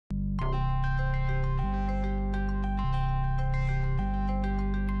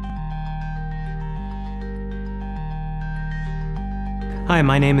Hi,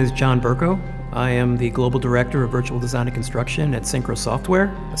 my name is Jon Berkoe. I am the Global Director of Virtual Design and Construction at Synchro Software.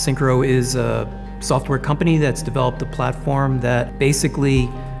 Synchro is a software company that's developed a platform that basically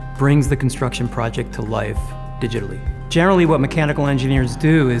brings the construction project to life digitally. Generally, what mechanical engineers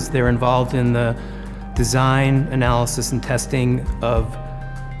do is they're involved in the design, analysis, and testing of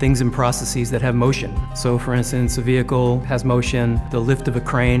things and processes that have motion. So for instance, a vehicle has motion, the lift of a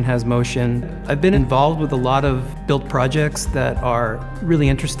crane has motion. I've been involved with a lot of built projects that are really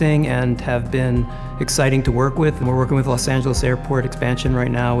interesting and have been exciting to work with. And we're working with Los Angeles Airport expansion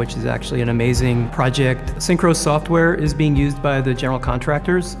right now, which is actually an amazing project. Synchro Software is being used by the general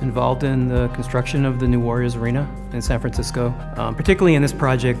contractors involved in the construction of the new Warriors Arena in San Francisco. Particularly in this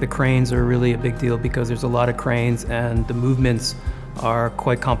project, the cranes are really a big deal because there's a lot of cranes and the movements are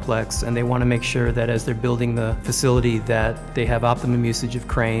quite complex, and they want to make sure that as they're building the facility that they have optimum usage of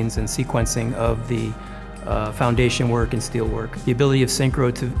cranes and sequencing of the foundation work and steel work. The ability of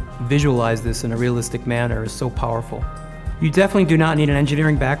Synchro to visualize this in a realistic manner is so powerful. You definitely do not need an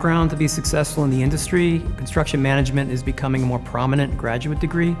engineering background to be successful in the industry. Construction management is becoming a more prominent graduate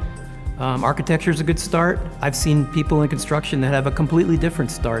degree. Architecture is a good start. I've seen people in construction that have a completely different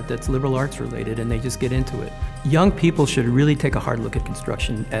start that's liberal arts related, and they just get into it. Young people should really take a hard look at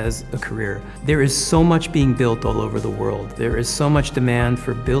construction as a career. There is so much being built all over the world. There is so much demand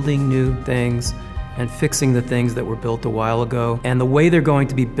for building new things and fixing the things that were built a while ago. And the way they're going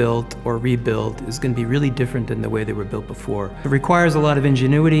to be built or rebuilt is going to be really different than the way they were built before. It requires a lot of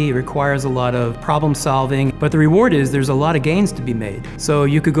ingenuity, it requires a lot of problem solving, but the reward is there's a lot of gains to be made. So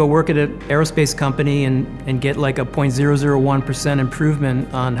you could go work at an aerospace company and get like a 0.001%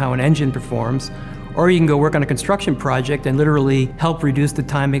 improvement on how an engine performs, or you can go work on a construction project and literally help reduce the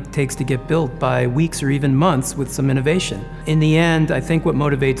time it takes to get built by weeks or even months with some innovation. In the end, I think what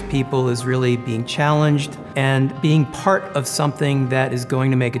motivates people is really being challenged and being part of something that is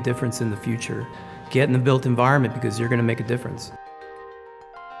going to make a difference in the future. Get in the built environment because you're going to make a difference.